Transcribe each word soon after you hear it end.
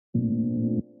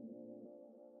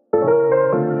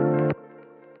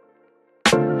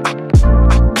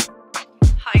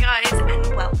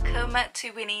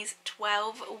to Winnie's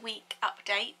 12-week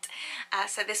update.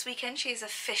 So this weekend she is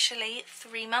officially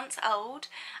 3 months old.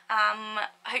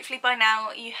 Hopefully by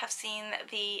now you have seen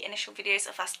the initial videos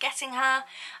of us getting her.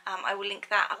 I will link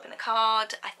that up in the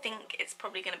card. I think it's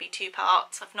probably going to be 2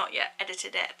 parts. I've not yet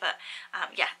edited it, but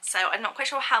yeah, so I'm not quite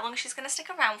sure how long she's going to stick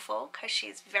around for because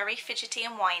she's very fidgety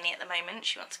and whiny at the moment.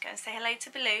 She wants to go and say hello to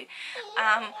Baloo.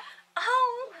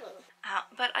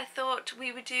 But I thought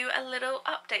we would do a little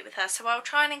update with her, so I'll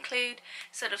try and include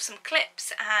sort of some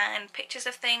clips and pictures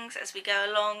of things as we go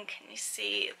along. Can you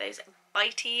see those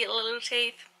bitey little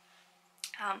teeth?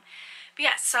 But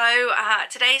yeah, so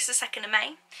today is the 2nd of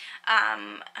May,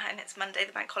 and it's Monday,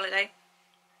 the bank holiday.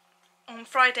 On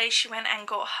Friday she went and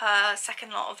got her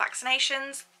second lot of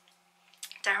vaccinations.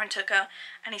 Darren took her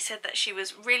and he said that she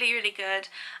was really, really good.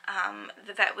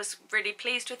 The vet was really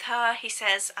pleased with her. He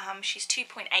says she's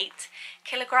 2.8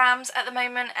 kilograms at the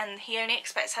moment and he only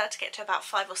expects her to get to about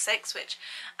 5 or 6, which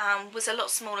was a lot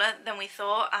smaller than we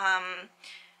thought.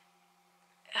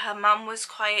 Her mum was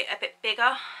quite a bit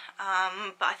bigger,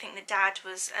 but I think the dad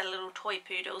was a little toy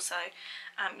poodle, so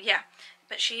yeah.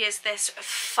 But she is this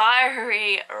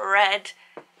fiery red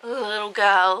little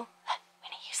girl.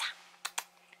 Winnie, who's that?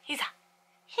 Who's that?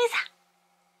 Who's that?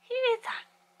 Who is that?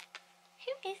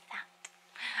 Who is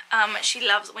that? She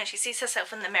loves, when she sees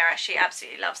herself in the mirror, she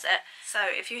absolutely loves it. So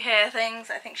if you hear things,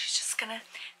 I think she's just gonna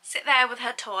sit there with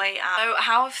her toy. So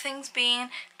how have things been?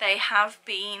 They have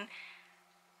been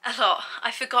a lot.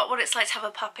 I forgot what it's like to have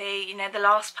a puppy. You know, the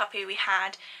last puppy we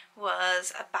had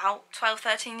was about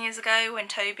 12-13 years ago when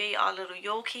Toby, our little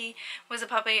Yorkie, was a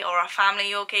puppy, or our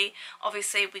family Yorkie.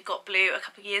 Obviously we got Blue a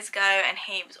couple of years ago and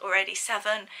he was already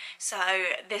 7, so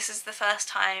this is the first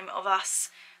time of us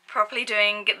properly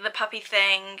doing the puppy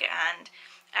thing and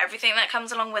everything that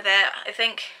comes along with it. I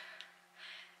think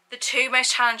the 2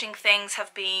 most challenging things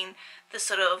have been the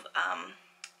sort of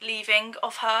leaving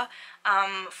of her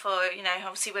for, you know,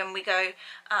 obviously when we go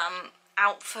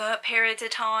out for periods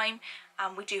of time.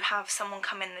 We do have someone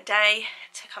come in the day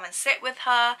to come and sit with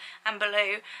her and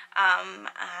Baloo,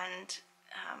 and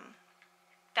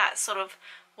that's sort of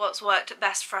what's worked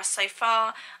best for us so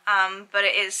far. But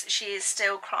she is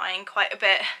still crying quite a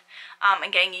bit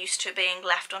and getting used to being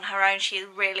left on her own. She is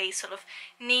really sort of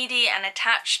needy and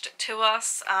attached to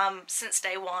us since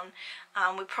day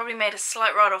 1. We probably made a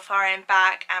slight rod off our own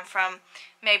back, and from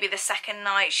maybe the 2nd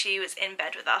night she was in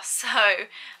bed with us. So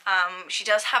she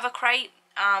does have a crate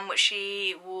which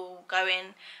she will go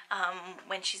in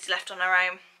when she's left on her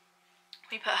own.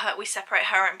 We separate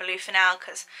her and Baloo for now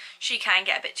because she can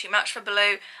get a bit too much for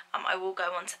Baloo. I will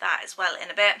go on to that as well in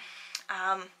a bit.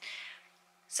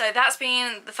 So that's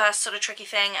been the first sort of tricky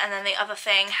thing, and then the other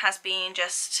thing has been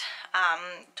just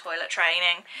toilet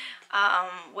training,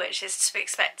 which is to be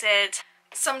expected.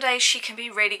 Some days she can be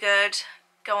really good,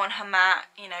 go on her mat,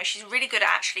 you know, she's really good at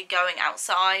actually going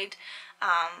outside.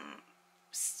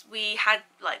 We had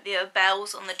like the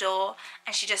bells on the door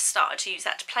and she just started to use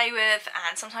that to play with,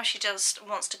 and sometimes she just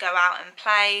wants to go out and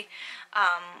play,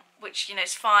 which, you know,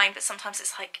 is fine, but sometimes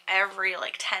it's like every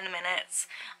like 10 minutes.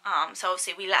 So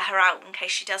obviously we let her out in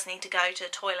case she does need to go to the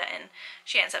toilet and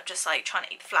she ends up just like trying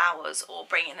to eat flowers or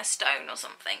bring in a stone or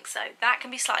something, so that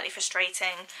can be slightly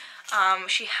frustrating.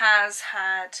 She has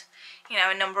had, you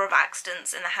know, a number of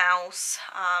accidents in the house.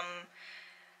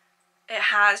 It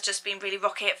has just been really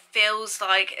rocky. It feels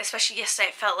like, especially yesterday,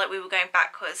 it felt like we were going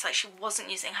backwards, like she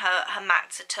wasn't using her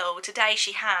mats at all. Today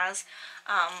she has,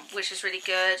 which is really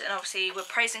good, and obviously we're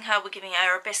praising her, we're giving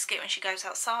her a biscuit when she goes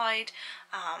outside,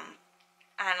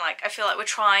 and like I feel like we're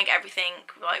trying everything,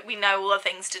 like we know all the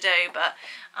things to do, but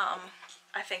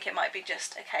I think it might be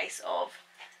just a case of,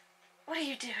 what are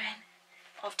you doing,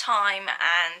 of time,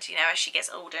 and you know, as she gets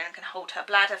older and can hold her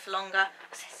bladder for longer.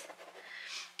 What's this?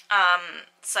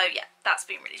 So yeah, that's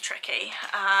been really tricky.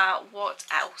 What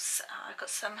else? I've got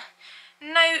some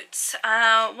notes.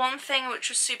 One thing which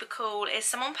was super cool is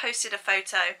someone posted a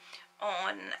photo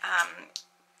on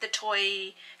the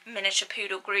toy miniature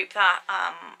poodle group that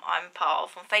I'm part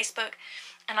of on Facebook,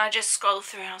 and I just scrolled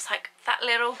through and I was like, that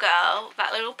little girl,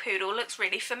 that little poodle looks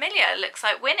really familiar. It looks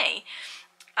like Winnie.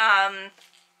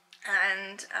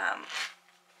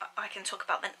 I can talk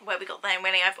about where we got the name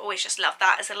Winnie. I've always just loved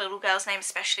that as a little girl's name,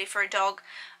 especially for a dog.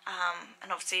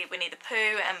 And obviously Winnie the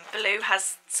Pooh, and Baloo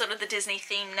has sort of the Disney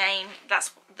themed name.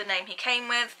 That's the name he came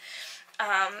with.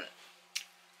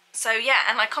 So yeah,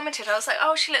 and I commented, I was like,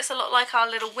 oh, she looks a lot like our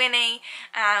little Winnie,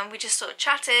 and we just sort of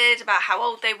chatted about how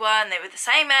old they were, and they were the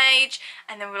same age,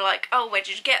 and then we were like, oh, where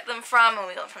did you get them from? And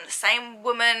we got them from the same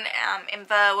woman in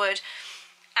Burwood.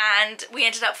 And we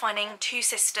ended up finding 2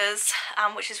 sisters,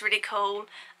 which is really cool.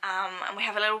 And we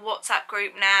have a little WhatsApp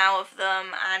group now of them,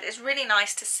 and it's really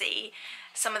nice to see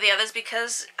some of the others,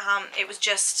 because it was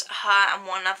just her and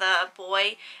one other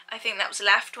boy, I think, that was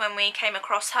left when we came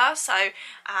across her. So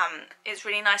it's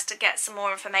really nice to get some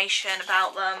more information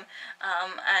about them,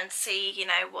 and see, you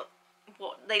know,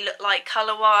 what they look like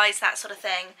colour-wise, that sort of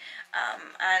thing.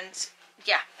 And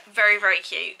yeah, very, very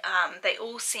cute. They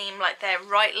all seem like they're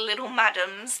right little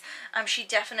madams. She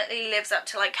definitely lives up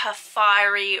to like her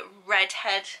fiery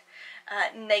redhead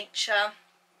nature.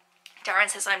 Darren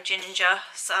says I'm ginger,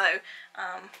 so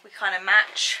we kind of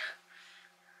match,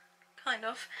 kind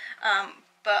of.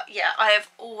 But yeah, I have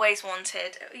always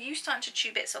wanted... Are you starting to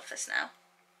chew bits off this now?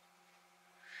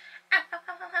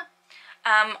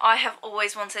 I have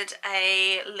always wanted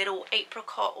a little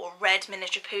apricot or red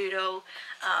miniature poodle,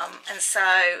 and so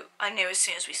I knew as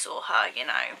soon as we saw her, you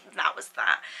know, that was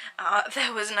that.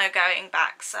 There was no going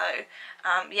back. So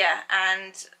yeah,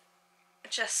 and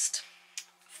just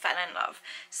fell in love.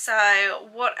 So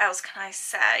what else can I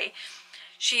say?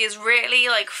 She is really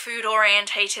like food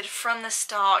orientated from the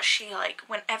start. She, like,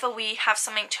 whenever we have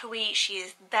something to eat, she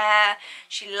is there.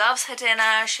 She loves her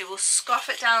dinner. She will scoff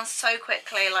it down so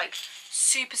quickly, like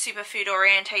super, super food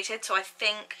orientated. So I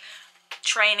think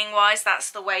training wise, that's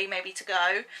the way maybe to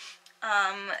go.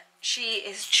 She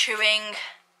is chewing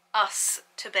us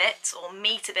to bits, or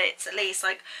me to bits at least.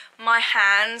 Like, my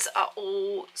hands are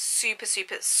all super,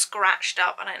 super scratched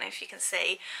up. I don't know if you can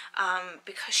see,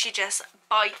 because she just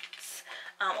bites.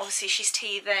 Obviously she's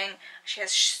teething. She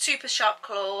has super sharp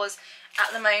claws.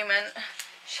 At the moment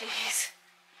she's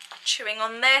chewing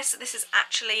on this. This is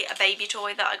actually a baby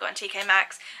toy that I got in TK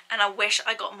Maxx, and I wish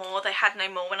I got more. They had no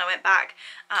more when I went back,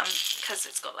 because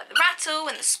it's got like the rattle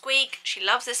and the squeak. She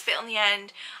loves this bit on the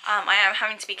end. I am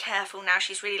having to be careful now.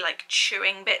 She's really like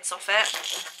chewing bits off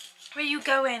it. Where are you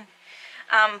going?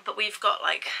 But we've got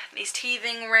like these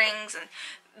teething rings and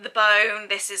the bone.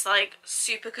 This is like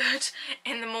super good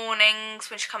in the mornings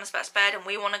when she comes back to bed and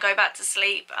we want to go back to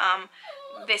sleep.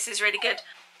 This is really good.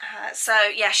 So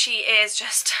yeah, she is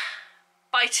just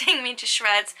biting me to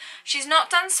shreds. She's not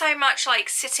done so much like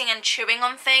sitting and chewing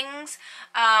on things.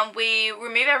 We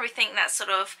remove everything that's sort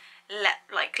of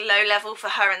like low level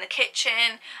for her in the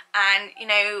kitchen, and you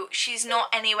know, she's not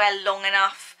anywhere long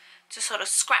enough to sort of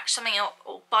scratch something up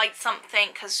or bite something,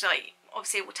 because like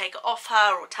obviously we'll take it off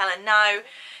her or tell her no.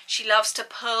 She loves to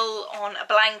pull on a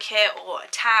blanket or a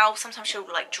towel. Sometimes she'll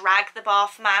like drag the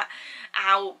bath mat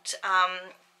out.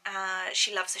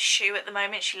 She loves a shoe at the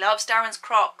moment. She loves Darren's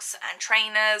Crocs and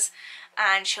trainers,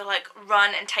 and she'll like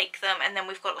run and take them. And then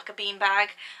we've got like a beanbag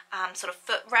sort of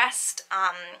footrest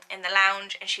in the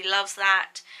lounge, and she loves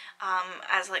that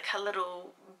as like her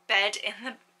little bed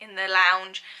in the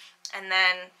lounge. And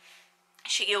then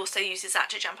she also uses that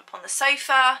to jump up on the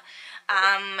sofa.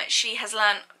 She has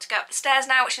learned to go up the stairs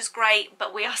now, which is great,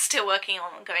 but we are still working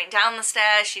on going down the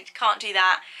stairs. She can't do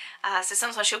that. So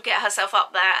sometimes she'll get herself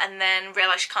up there and then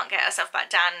realise she can't get herself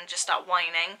back down and just start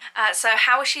whining. So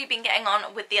how has she been getting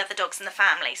on with the other dogs in the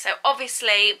family? So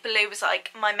obviously Baloo was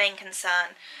like my main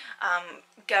concern,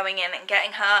 going in and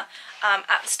getting her.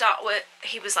 At the start,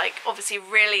 he was like obviously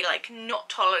really like not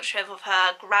tolerative of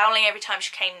her, growling every time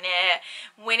she came near.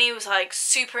 Winnie was like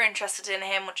super interested in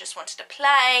him, or just wanted to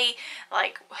play,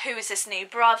 like, who is this new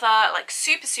brother, like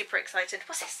super, super excited.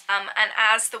 What's this? And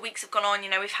as the weeks have gone on, you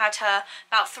know, we've had her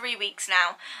about 3 weeks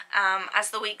now.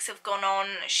 As the weeks have gone on,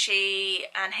 she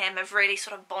and him have really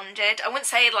sort of bonded. I wouldn't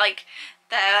say like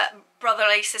their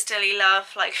brotherly, sisterly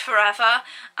love like forever,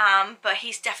 but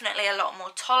he's definitely a lot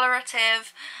more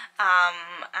tolerative,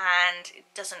 and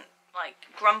doesn't like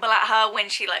grumble at her when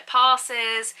she like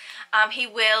passes. He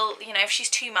will, you know, if she's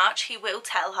too much, he will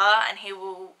tell her, and he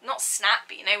will not snap,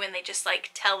 but you know, when they just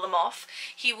like tell them off,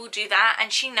 he will do that.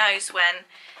 And she knows when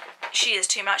she is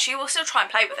too much. She will still try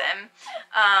and play with him.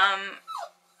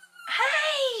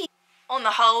 Hey! On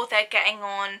the whole, they're getting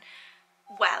on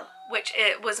well, which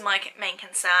it was my main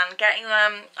concern, getting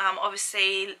them.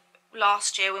 Obviously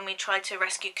last year when we tried to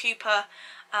rescue Cooper,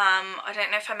 I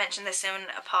don't know if I mentioned this in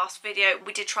a past video,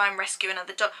 we did try and rescue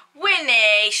another dog.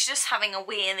 Winnie! She's just having a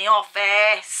wee in the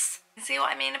office. See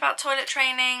what I mean about toilet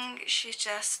training? She's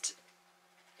just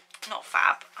not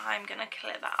fab. I'm gonna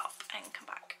clear that up and come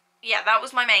back. Yeah, that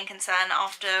was my main concern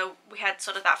after we had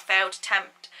sort of that failed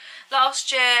attempt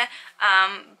last year,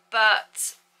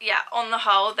 but yeah, on the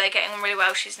whole, they're getting on really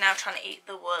well. She's now trying to eat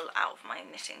the wool out of my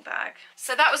knitting bag.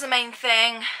 So that was the main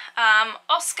thing.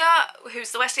 Oscar,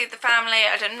 who's the Westie of the family,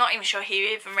 I'm not even sure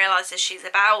he even realises she's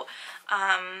about.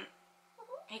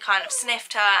 he kind of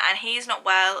sniffed her, and he's not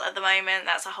well at the moment.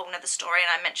 That's a whole nother story,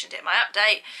 and I mentioned it in my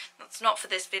update. That's not for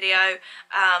this video.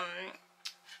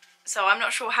 So I'm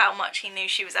not sure how much he knew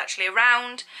she was actually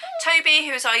around. Toby,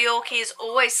 who is our Yorkie, is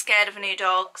always scared of new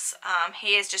dogs.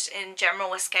 He is just in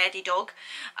general a scaredy dog.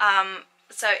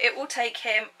 So it will take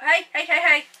him,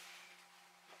 hey.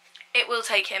 It will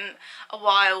take him a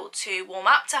while to warm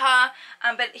up to her,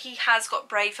 but he has got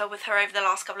braver with her over the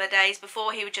last couple of days.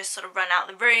 Before, he would just sort of run out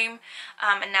the room,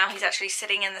 and now he's actually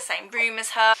sitting in the same room as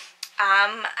her.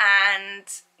 And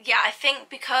yeah, I think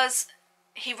because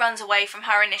he runs away from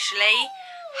her initially,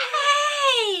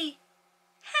 hey,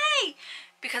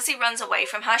 because he runs away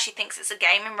from her, she thinks it's a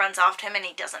game and runs after him, and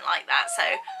he doesn't like that. So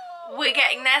we're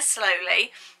getting there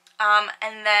slowly.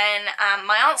 And then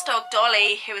my aunt's dog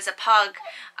Dolly, who is a pug,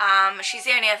 she's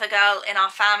the only other girl in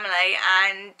our family,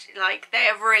 and like they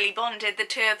have really bonded, the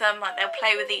two of them. Like they'll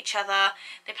play with each other.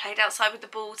 They played outside with the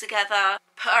ball together,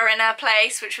 put her in her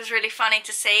place, which was really funny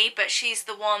to see. But she's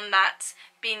the one that's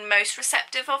been most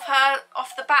receptive of her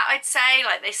off the bat, I'd say.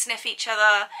 Like they sniff each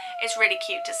other. It's really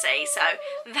cute to see, so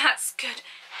that's good.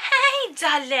 Hey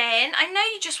darling, I know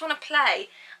you just want to play.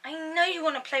 I know you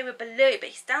want to play with Baloo, but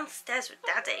he's downstairs with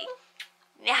Daddy.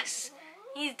 Yes,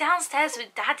 he's downstairs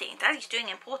with Daddy. Daddy's doing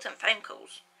important phone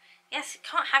calls. Yes,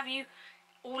 can't have you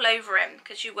all over him,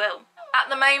 because you will. At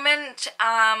the moment,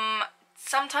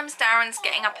 sometimes Darren's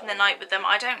getting up in the night with them.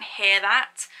 I don't hear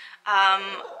that.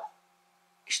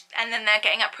 And then they're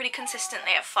getting up pretty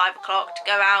consistently at 5 o'clock to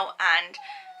go out and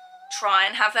try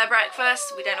and have their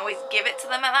breakfast. We don't always give it to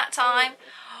them at that time.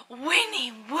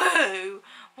 Winnie, woo!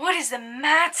 What is the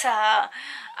matter?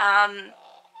 And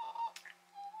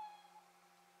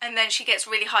then she gets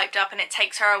really hyped up, and it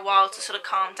takes her a while to sort of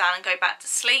calm down and go back to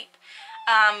sleep.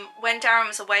 When Darren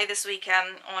was away this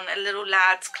weekend on a little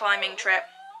lads climbing trip,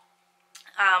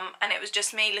 and it was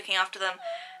just me looking after them,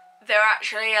 they're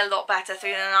actually a lot better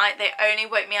through the night. They only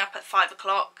woke me up at 5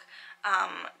 o'clock.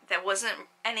 There wasn't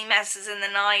any messes in the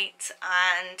night,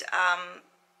 and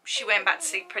she went back to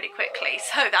sleep pretty quickly,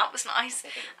 so that was nice.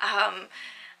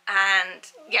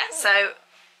 And yeah, so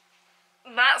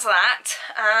that's that.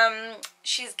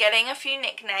 She's getting a few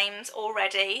nicknames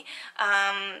already.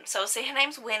 So I'll say her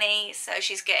name's Winnie, so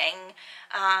she's getting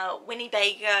Winnie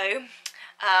Bago,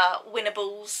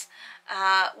 Winnables,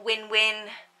 Win-Win,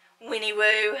 Winnie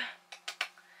Woo.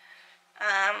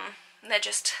 They're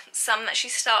just some that she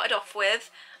started off with.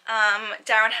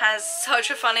 Darren has such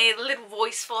a funny little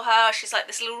voice for her. She's like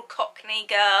this little Cockney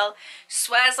girl,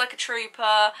 swears like a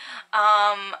trooper,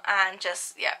 and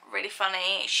just, yeah, really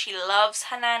funny. She loves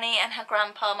her nanny and her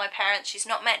grandpa, my parents. She's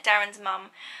not met Darren's mum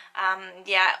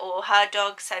yet, or her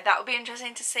dog, so that will be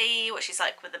interesting to see what she's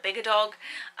like with a bigger dog.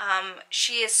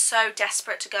 She is so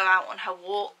desperate to go out on her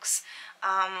walks.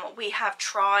 We have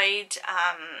tried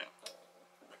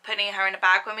putting her in a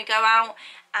bag when we go out,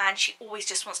 and she always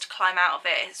just wants to climb out of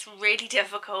it. It's really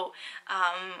difficult.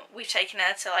 We've taken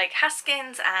her to like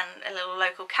Haskins and a little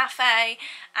local cafe,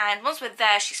 and once we're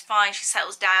there she's fine, she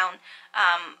settles down,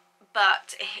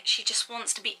 but she just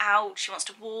wants to be out, she wants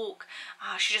to walk,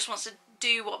 she just wants to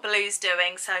do what Baloo's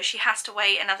doing, so she has to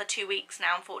wait another 2 weeks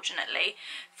now, unfortunately,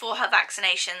 for her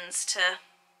vaccinations to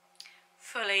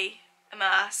fully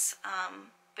immerse.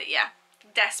 But yeah,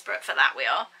 desperate for that we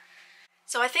are.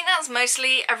 So I think that's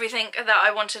mostly everything that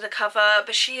I wanted to cover,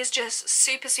 but she is just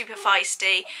super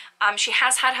feisty. She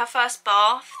has had her first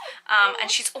bath,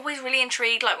 and she's always really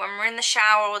intrigued, like when we're in the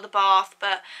shower or the bath,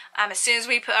 but as soon as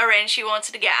we put her in, she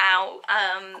wanted to get out.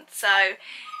 So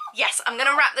yes, I'm going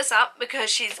to wrap this up because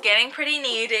she's getting pretty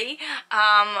needy,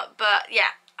 but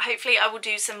yeah. Hopefully I will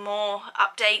do some more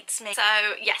updates. So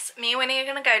yes, me and Winnie are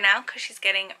going to go now because she's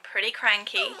getting pretty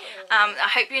cranky. I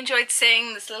hope you enjoyed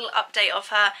seeing this little update of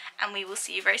her, and we will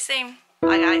see you very soon.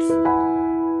 Bye guys.